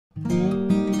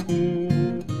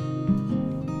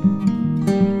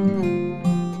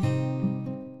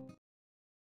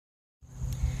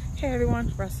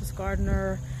Restless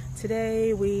Gardener.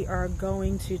 Today we are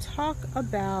going to talk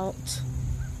about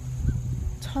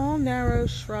tall, narrow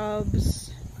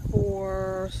shrubs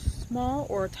for small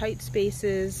or tight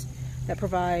spaces that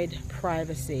provide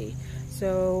privacy.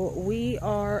 So we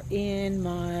are in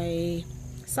my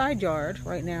side yard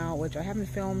right now, which I haven't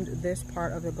filmed this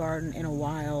part of the garden in a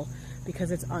while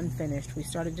because it's unfinished. We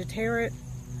started to tear it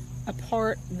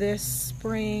apart this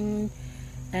spring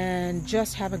and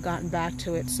just haven't gotten back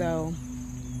to it, so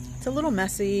it's a little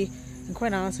messy, and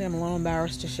quite honestly I'm a little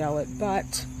embarrassed to show it.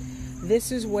 But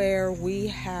this is where we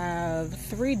have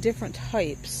 3 different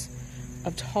types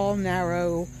of tall,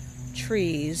 narrow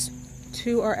trees.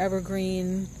 2 are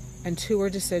evergreen and 2 are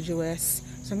deciduous.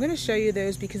 So I'm going to show you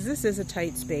those because this is a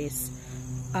tight space.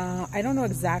 I don't know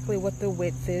exactly what the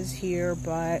width is here,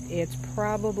 but it's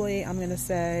probably, I'm going to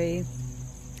say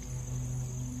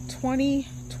 20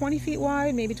 feet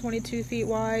wide, maybe 22 feet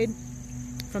wide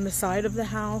from the side of the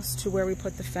house to where we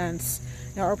put the fence.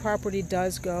 Now our property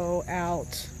does go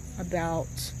out about,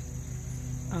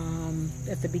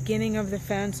 at the beginning of the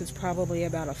fence, it's probably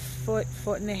about a foot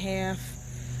and a half.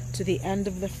 To the end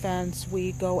of the fence,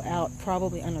 we go out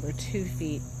probably another 2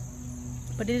 feet.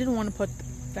 But I didn't want to put the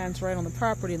fence right on the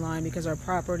property line because our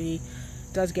property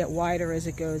does get wider as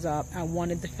it goes up. I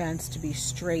wanted the fence to be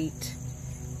straight,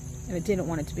 and I didn't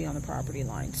want it to be on the property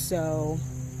line. So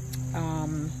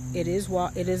it is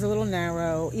a little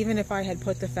narrow. Even if I had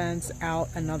put the fence out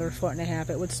another foot and a half,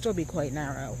 it would still be quite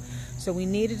narrow. So we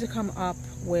needed to come up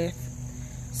with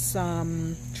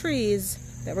some trees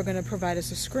that were going to provide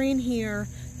us a screen here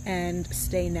and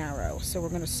stay narrow. So we're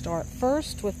going to start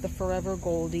first with the Forever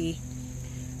Goldie.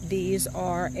 These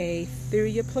are a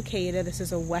Thuja plicata. This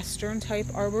is a western type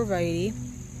arborvitae.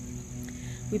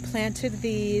 We planted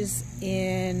these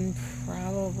in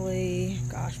probably,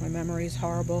 gosh, my memory is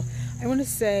horrible. I want to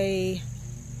say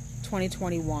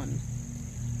 2021.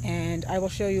 And I will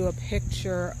show you a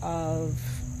picture of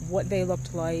what they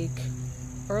looked like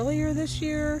earlier this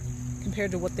year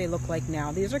compared to what they look like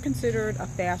now. These are considered a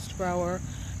fast grower.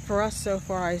 For us so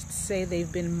far, I'd say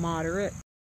they've been moderate.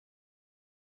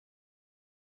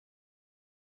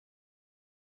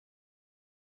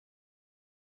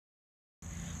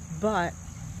 But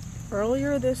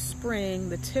earlier this spring,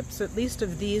 the tips, at least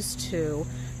of these 2,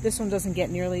 this one doesn't get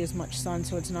nearly as much sun,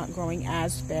 so it's not growing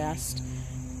as fast,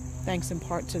 thanks in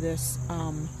part to this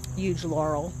huge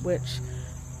laurel, which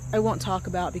I won't talk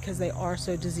about because they are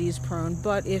so disease prone.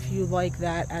 But if you like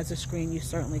that as a screen, you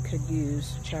certainly could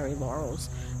use cherry laurels.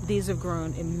 These have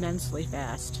grown immensely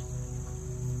fast.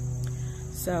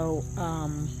 So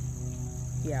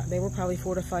yeah, they were probably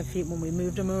 4 to 5 feet when we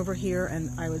moved them over here, and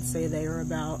I would say they are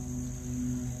about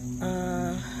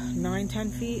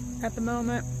 9-10 feet at the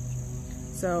moment.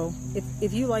 So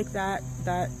if you like that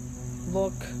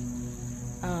look,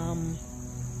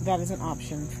 that is an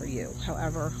option for you.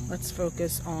 However, let's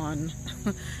focus on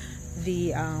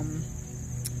the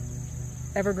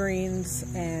evergreens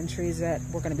and trees that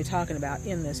we're going to be talking about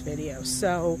in this video.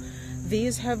 So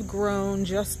these have grown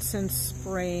just since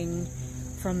spring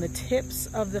from the tips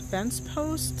of the fence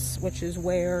posts, which is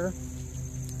where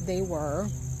they were.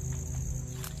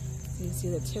 You can see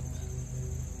the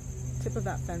tip of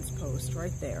that fence post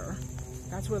right there.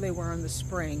 That's where they were in the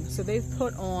spring. So they've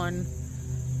put on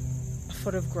a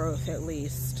foot of growth at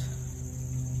least.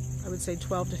 I would say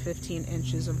 12 to 15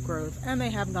 inches of growth, and they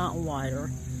have gotten wider.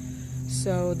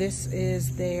 So this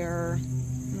is their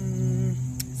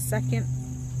second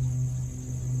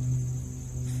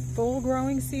full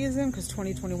growing season, because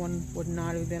 2021 would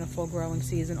not have been a full growing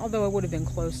season, although it would have been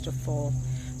close to full.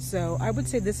 So I would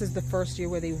say this is the first year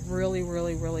where they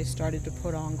really started to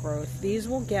put on growth. These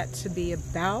will get to be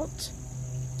about,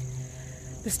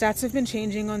 the stats have been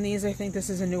changing on these. I think this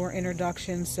is a newer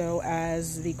introduction, so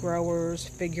as the growers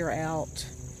figure out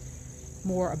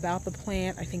more about the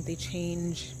plant, I think they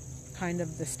change kind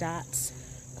of the stats.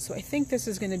 So I think this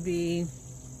is going to be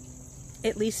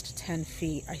at least 10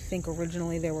 feet. I think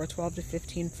originally they were a 12 to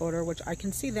 15 footer, which I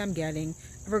can see them getting.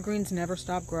 Evergreens never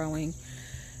stop growing.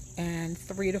 And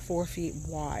 3 to 4 feet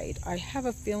wide. I have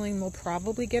a feeling they'll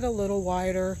probably get a little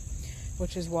wider,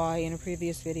 which is why in a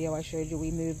previous video I showed you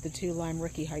we moved the 2 lime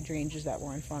Ricky hydrangeas that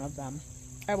were in front of them.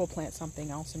 I will plant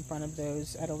something else in front of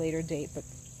those at a later date, but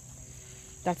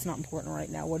that's not important right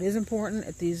now. What is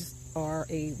important, these are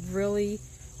a really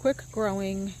quick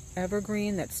growing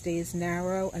evergreen that stays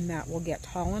narrow and that will get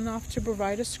tall enough to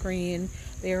provide a screen.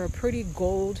 They are a pretty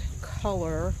gold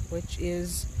color, which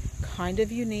is kind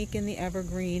of unique in the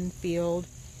evergreen field,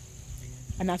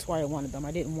 and that's why I wanted them.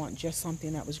 I didn't want just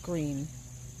something that was green.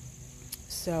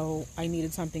 So I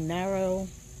needed something narrow,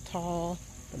 tall,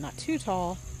 but not too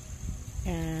tall,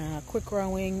 quick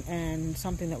growing, and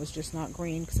something that was just not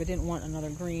green, because I didn't want another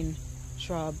green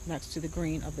shrub next to the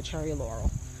green of the cherry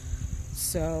laurel.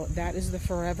 So that is the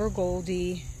Forever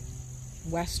Goldie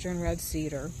Western Red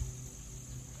Cedar.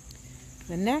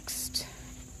 The next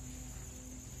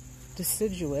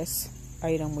deciduous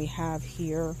item we have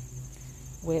here,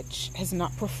 which has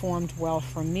not performed well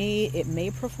for me. It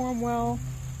may perform well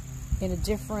in a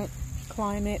different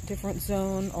climate, different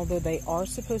zone, although they are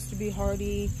supposed to be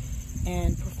hardy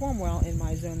and perform well in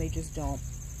my zone, they just don't.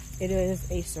 It is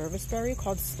a serviceberry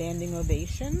called Standing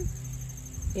Ovation.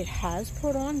 It has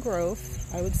put on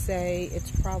growth. I would say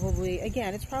it's probably,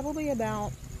 again, it's probably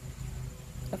about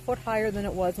a foot higher than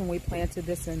it was when we planted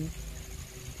this in,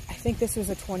 I think this was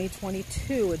a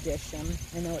 2022 edition.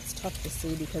 I know it's tough to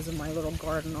see because of my little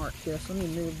garden art here, so let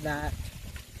me move that.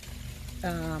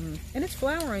 And it's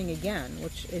flowering again,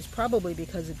 which is probably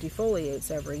because it defoliates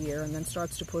every year and then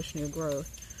starts to push new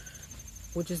growth,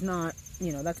 which is not,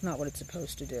 you know, that's not what it's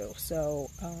supposed to do. So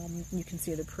you can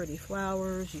see the pretty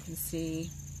flowers, you can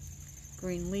see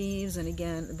green leaves, and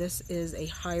again, this is a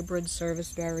hybrid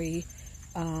serviceberry.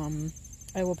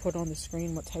 I will put on the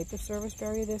screen what type of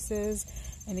serviceberry this is.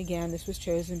 And again, this was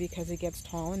chosen because it gets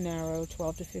tall and narrow,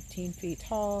 12 to 15 feet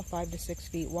tall, 5 to 6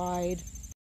 feet wide.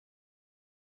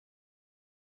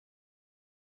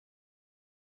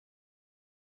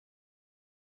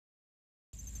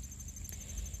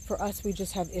 For us, we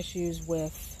just have issues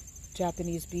with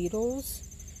Japanese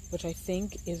beetles, which I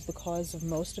think is the cause of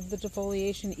most of the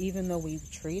defoliation, even though we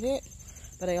treat it.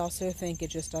 But I also think it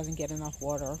just doesn't get enough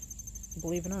water.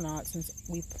 Believe it or not, since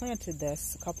we planted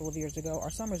this a couple of years ago, our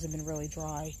summers have been really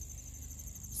dry.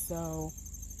 So,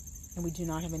 and we do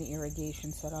not have any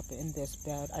irrigation set up in this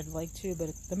bed. I'd like to, but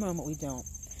at the moment we don't.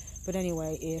 But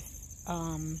anyway, if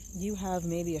you have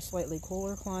maybe a slightly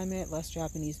cooler climate, less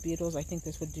Japanese beetles, I think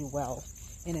this would do well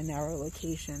in a narrow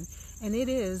location. And it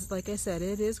is, like I said,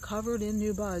 it is covered in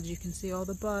new buds. You can see all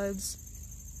the buds,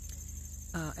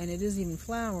 and it is even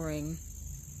flowering.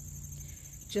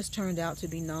 Just turned out to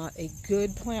be not a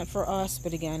good plant for us,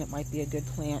 but again, it might be a good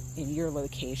plant in your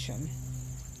location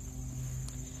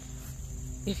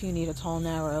if you need a tall,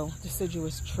 narrow,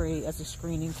 deciduous tree as a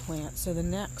screening plant. So the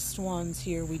next ones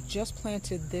here, we just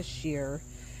planted this year,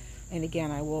 and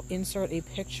again, I will insert a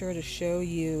picture to show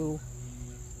you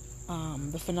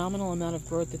the phenomenal amount of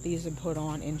growth that these have put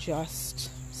on in just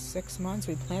 6 months.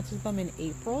 We planted them in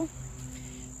April.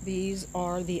 These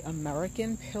are the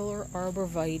American Pillar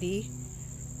Arborvitae.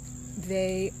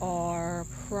 They are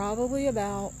probably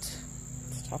about,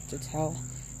 it's tough to tell,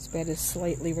 this bed is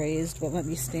slightly raised, but let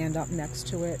me stand up next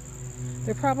to it.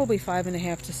 They're probably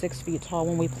 5.5 to 6 feet tall.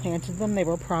 When we planted them, they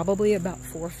were probably about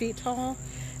 4 feet tall,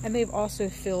 and they've also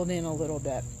filled in a little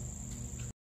bit.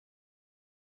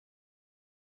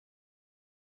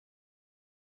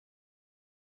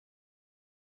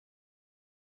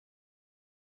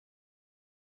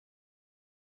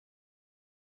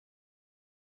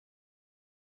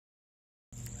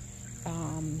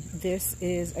 This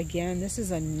is, again, this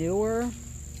is a newer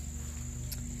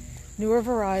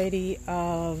variety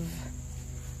of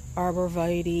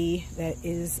arborvitae that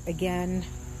is, again,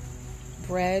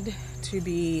 bred to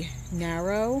be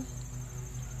narrow,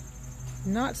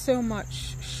 not so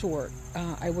much short.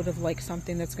 I would have liked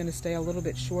something that's going to stay a little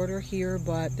bit shorter here,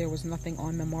 but there was nothing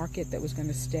on the market that was going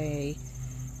to stay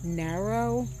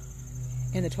narrow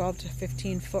in the 12 to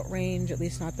 15 foot range, at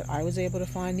least not that I was able to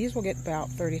find. These will get about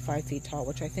 35 feet tall,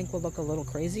 which I think will look a little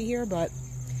crazy here, but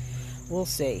we'll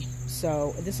see.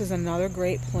 So this is another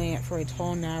great plant for a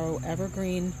tall, narrow,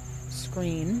 evergreen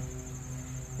screen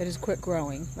that is quick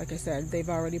growing. Like I said, they've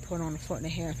already put on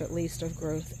 1.5 foot at least of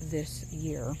growth this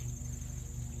year.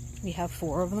 We have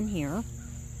 4 of them here,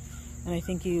 and I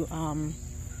think you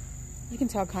can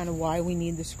tell kind of why we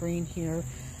need the screen here.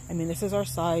 I mean, this is our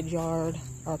side yard.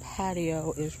 Our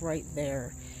patio is right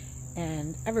there,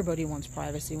 and everybody wants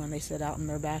privacy when they sit out in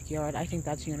their backyard. I think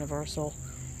that's universal.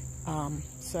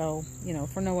 So, you know,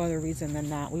 for no other reason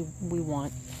than that, we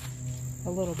want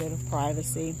a little bit of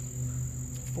privacy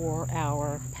for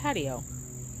our patio.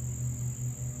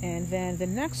 And then the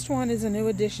next one is a new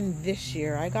addition this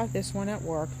year. I got this one at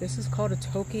work. This is called a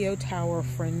Tokyo Tower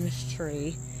Fringe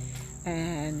Tree,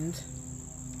 and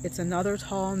it's another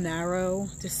tall, narrow,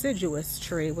 deciduous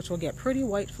tree, which will get pretty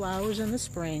white flowers in the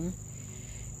spring.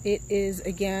 It is,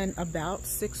 again, about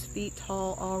 6 feet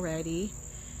tall already,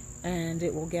 and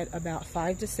it will get about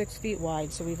 5 to 6 feet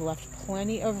wide, so we've left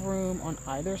plenty of room on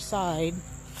either side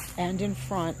and in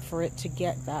front for it to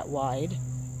get that wide.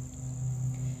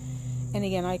 And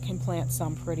again, I can plant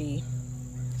some pretty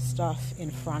stuff in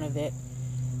front of it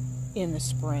in the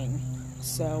spring.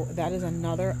 So that is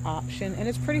another option, and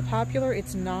it's pretty popular.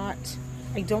 It's not,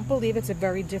 I don't believe it's a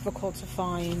very difficult to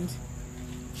find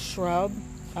shrub,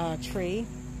 tree.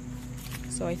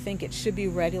 So I think it should be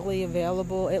readily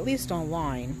available, at least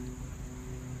online.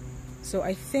 So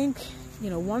I think, you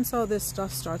know, once all this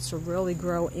stuff starts to really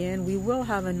grow in, we will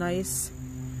have a nice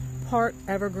part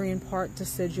evergreen, part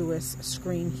deciduous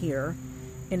screen here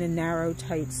in a narrow,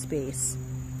 tight space.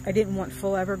 I didn't want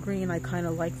full evergreen. I kind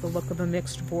of like the look of a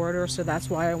mixed border, so that's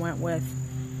why I went with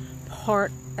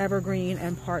part evergreen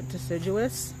and part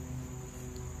deciduous.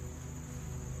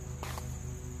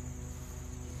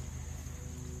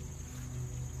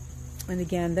 And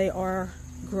again, they are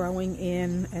growing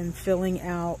in and filling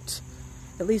out,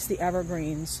 at least the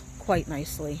evergreens, quite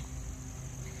nicely.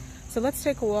 So let's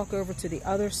take a walk over to the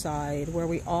other side where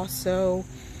we also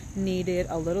needed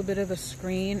a little bit of a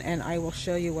screen, and I will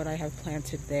show you what I have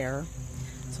planted there.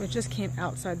 So I just came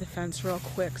outside the fence real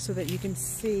quick so that you can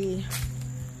see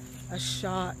a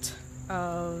shot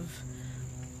of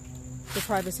the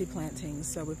privacy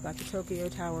plantings. So we've got the Tokyo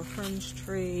Tower fringe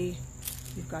tree,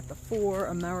 we've got the 4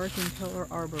 American Pillar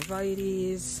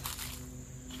arborvitaes,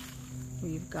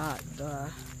 we've got the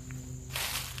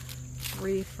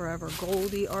 3 Forever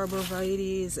Goldie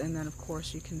arborvitaes, and then of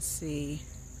course you can see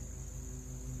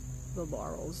the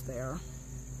laurels there.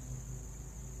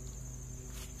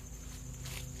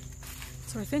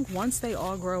 So I think once they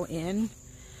all grow in,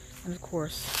 and of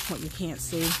course what you can't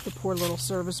see, the poor little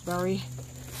serviceberry,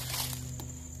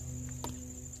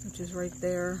 which is right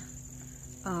there.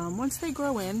 Once they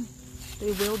grow in,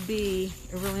 they will be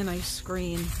a really nice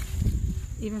screen,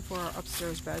 even for our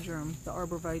upstairs bedroom. The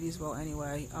arborvitaes will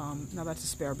anyway. Now that's a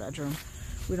spare bedroom.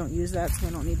 We don't use that, so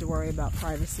we don't need to worry about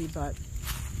privacy, but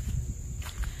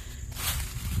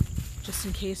just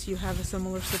in case you have a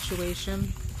similar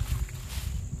situation.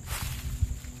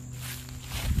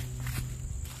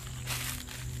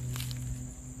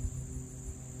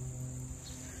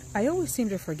 I always seem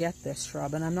to forget this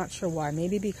shrub, and I'm not sure why.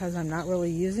 Maybe because I'm not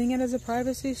really using it as a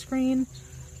privacy screen.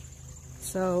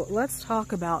 So let's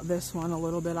talk about this one a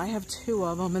little bit. I have 2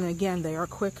 of them, and again, they are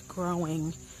quick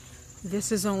growing.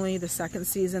 This is only the 2nd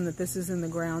season that this is in the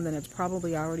ground, and it's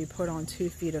probably already put on 2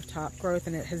 feet of top growth,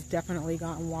 and it has definitely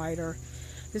gotten wider.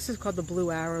 This is called the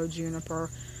Blue Arrow Juniper.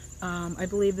 I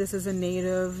believe this is a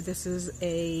native. This is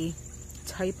a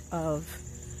type of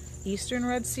Eastern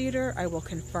red cedar. I will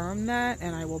confirm that,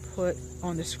 and I will put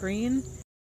on the screen.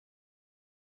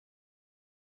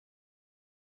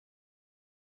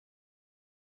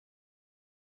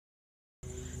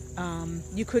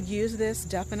 You could use this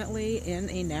definitely in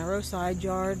a narrow side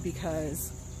yard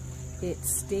because it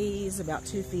stays about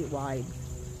 2 feet wide.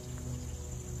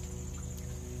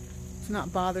 It's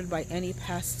not bothered by any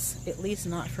pests, at least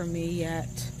not for me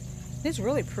yet. It's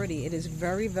really pretty. It is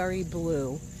very, very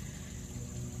blue.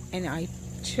 And I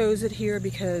chose it here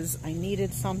because I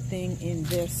needed something in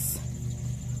this.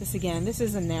 Again, this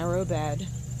is a narrow bed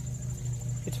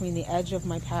between the edge of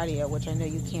my patio, which I know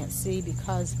you can't see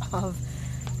because of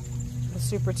the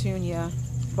Supertunia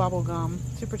bubblegum,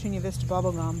 Supertunia Vista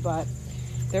bubblegum, but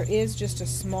there is just a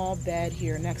small bed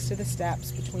here next to the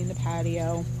steps between the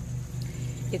patio.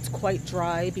 It's quite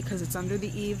dry because it's under the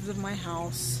eaves of my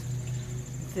house.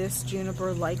 This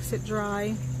juniper likes it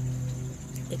dry.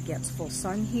 It gets full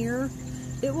sun here.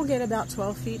 It will get about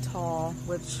 12 feet tall,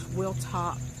 which will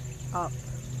top up.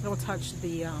 It will touch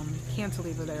the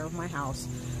cantilever there of my house,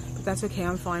 but that's okay.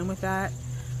 I'm fine with that.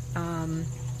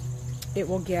 It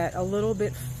will get a little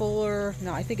bit fuller.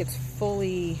 No, I think it's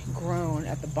fully grown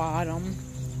at the bottom.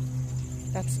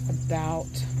 That's about,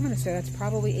 I'm going to say that's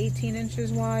probably 18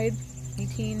 inches wide.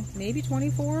 18, maybe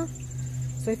 24.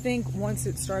 So I think once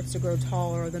it starts to grow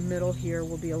taller, the middle here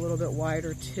will be a little bit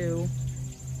wider too,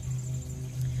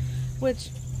 which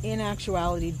in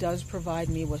actuality does provide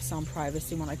me with some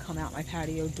privacy when I come out my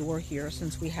patio door here,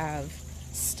 since we have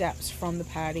steps from the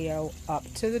patio up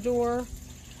to the door.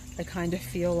 I kind of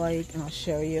feel like, and I'll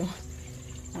show you,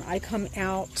 when I come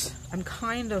out, I'm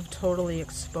kind of totally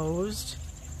exposed,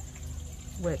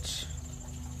 which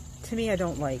to me I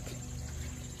don't like.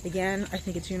 Again, I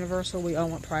think it's universal. We all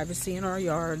want privacy in our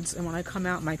yards, and when I come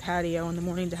out my patio in the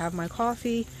morning to have my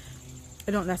coffee,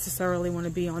 I don't necessarily want to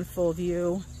be on full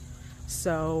view.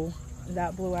 So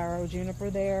that Blue Arrow Juniper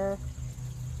there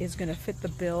is going to fit the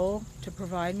bill to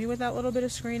provide me with that little bit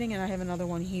of screening, and I have another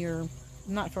one here,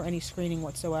 not for any screening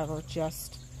whatsoever,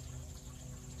 just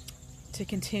to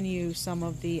continue some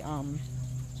of the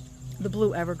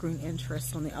blue evergreen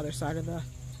interest on the other side of the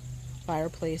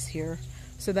fireplace here.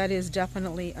 So that is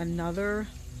definitely another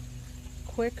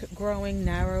quick growing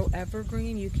narrow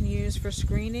evergreen you can use for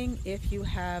screening if you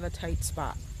have a tight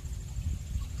spot.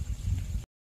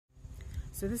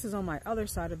 So this is on my other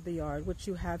side of the yard, which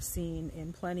you have seen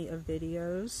in plenty of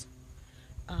videos.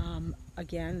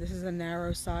 Again, this is a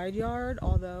narrow side yard,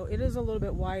 although it is a little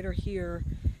bit wider here.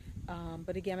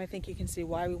 But again, I think you can see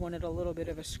why we wanted a little bit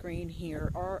of a screen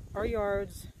here. Our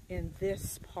yards in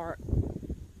this part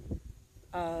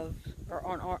of,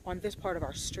 or on this part of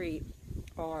our street,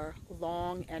 are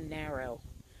long and narrow.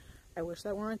 I wish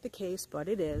that weren't the case, but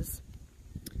it is.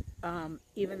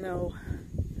 Even though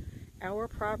our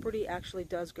property actually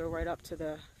does go right up to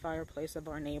the fireplace of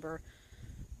our neighbor.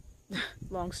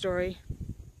 Long story.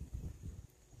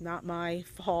 Not my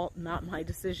fault, not my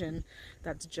decision.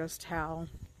 That's just how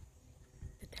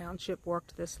the township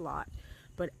worked this lot.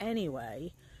 But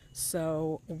anyway,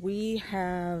 so we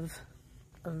have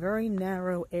a very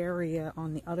narrow area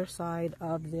on the other side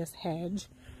of this hedge,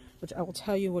 which I will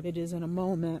tell you what it is in a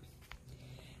moment.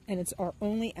 And it's our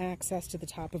only access to the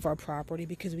top of our property,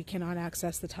 because we cannot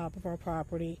access the top of our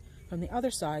property from the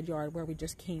other side yard where we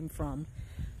just came from.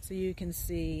 So you can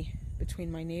see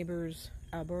between my neighbor's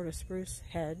Alberta spruce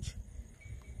hedge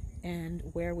and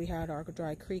where we had our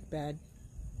dry creek bed,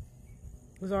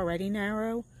 it was already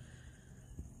narrow,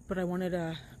 but I wanted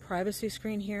a privacy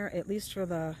screen here, at least for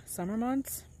the summer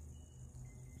months.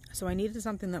 So I needed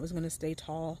something that was going to stay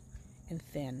tall and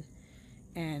thin.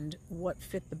 And what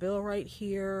fit the bill right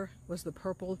here was the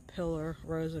purple pillar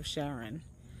Rose of Sharon.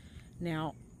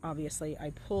 Now, obviously,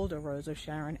 I pulled a Rose of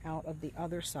Sharon out of the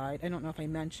other side. I don't know if I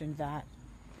mentioned that.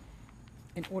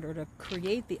 In order to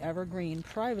create the evergreen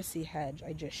privacy hedge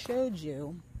I just showed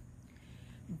you.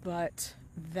 But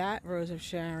that Rose of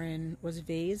Sharon was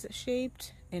vase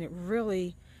shaped, and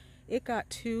it got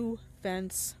 2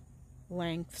 fence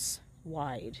lengths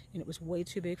wide, and it was way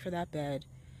too big for that bed.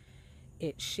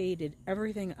 It shaded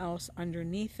everything else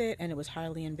underneath it, and it was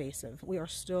highly invasive. We are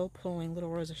still pulling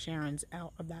little Rose of Sharons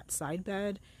out of that side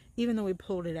bed, even though we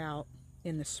pulled it out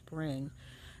in the spring.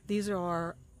 These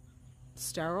are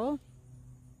sterile,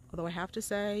 although I have to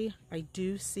say, I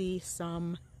do see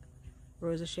some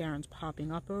Rose of Sharons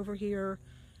popping up over here,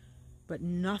 but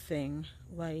nothing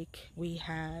like we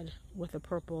had with a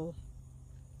purple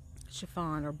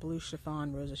chiffon or blue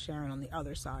chiffon Rose of Sharon on the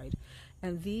other side.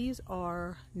 And these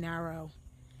are narrow,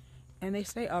 and they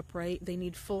stay upright. They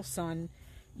need full sun.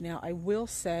 Now, I will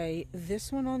say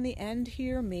this one on the end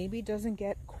here maybe doesn't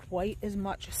get quite as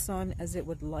much sun as it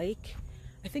would like.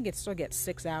 I think it still gets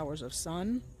 6 hours of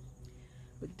sun.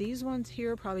 But these ones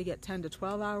here probably get 10 to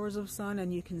 12 hours of sun,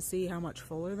 and you can see how much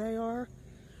fuller they are.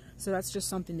 So that's just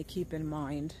something to keep in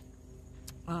mind.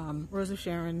 Rose of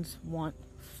Sharons want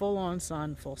full-on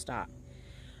sun, full stop.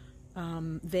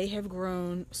 They have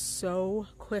grown so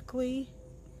quickly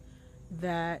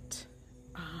that,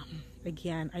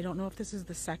 again, I don't know if this is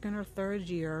the 2nd or 3rd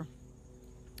year.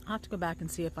 I'll have to go back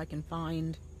and see if I can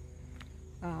find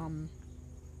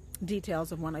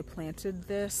details of when I planted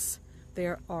this.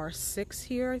 There are 6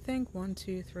 here, I think. 1,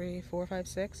 2, 3, 4, 5,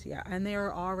 6. Yeah, and they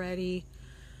are already,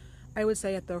 I would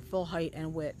say, at their full height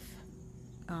and width.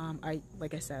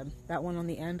 Like I said, that one on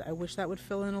the end, I wish that would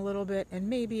fill in a little bit, and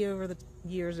maybe over the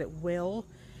years it will.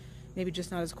 Maybe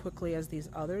just not as quickly as these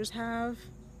others have.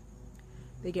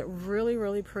 They get really,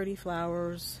 really pretty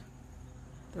flowers.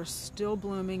 They're still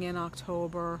blooming in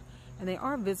October, and they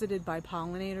are visited by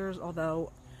pollinators,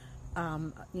 although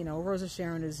you know, Rose of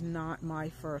Sharon is not my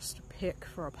first pick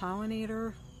for a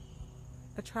pollinator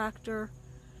attractor,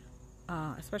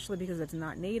 especially because it's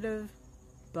not native.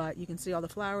 But you can see all the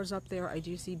flowers up there. I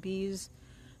do see bees,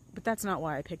 but that's not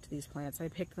why I picked these plants. I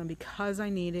picked them because I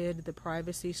needed the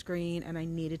privacy screen and I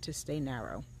needed to stay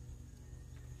narrow.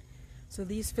 So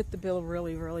these fit the bill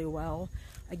really, really well.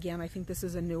 Again, I think this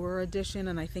is a newer edition,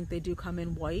 and I think they do come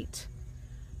in white.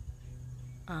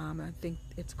 I think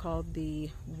it's called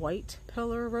the white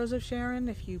pillar Rose of Sharon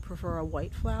if you prefer a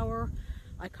white flower.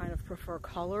 I kind of prefer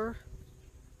color.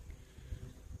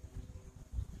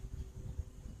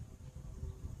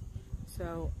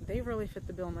 So they really fit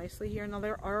the bill nicely here. Now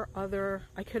there are other,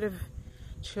 I could have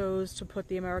chose to put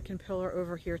the American pillar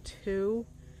over here too.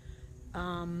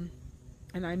 And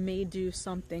I may do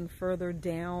something further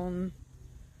down.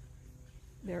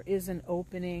 There is an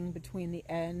opening between the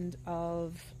end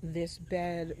of this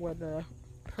bed where the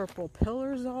purple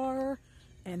pillars are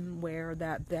and where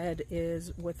that bed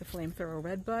is with the flamethrower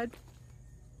redbud.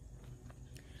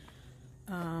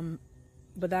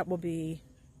 But that will be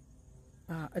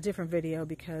a different video,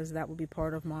 because that will be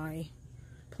part of my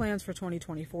plans for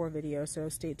 2024 video, so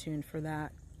stay tuned for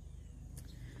that.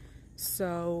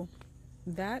 So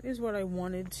that is what I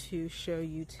wanted to show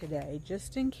you today,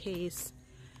 just in case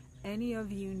any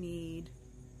of you need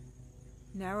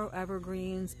narrow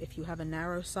evergreens. If you have a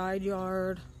narrow side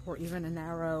yard or even a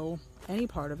narrow any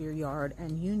part of your yard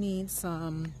and you need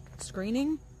some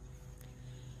screening,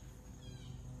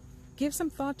 give some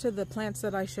thought to the plants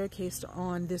that I showcased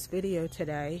on this video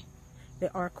today. They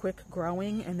are quick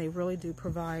growing and they really do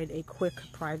provide a quick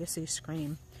privacy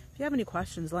screen. If you have any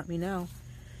questions, let me know.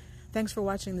 Thanks for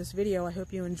watching this video. I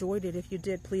hope you enjoyed it. If you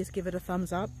did, please give it a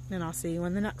thumbs up and I'll see you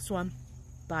in the next one.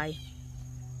 Bye.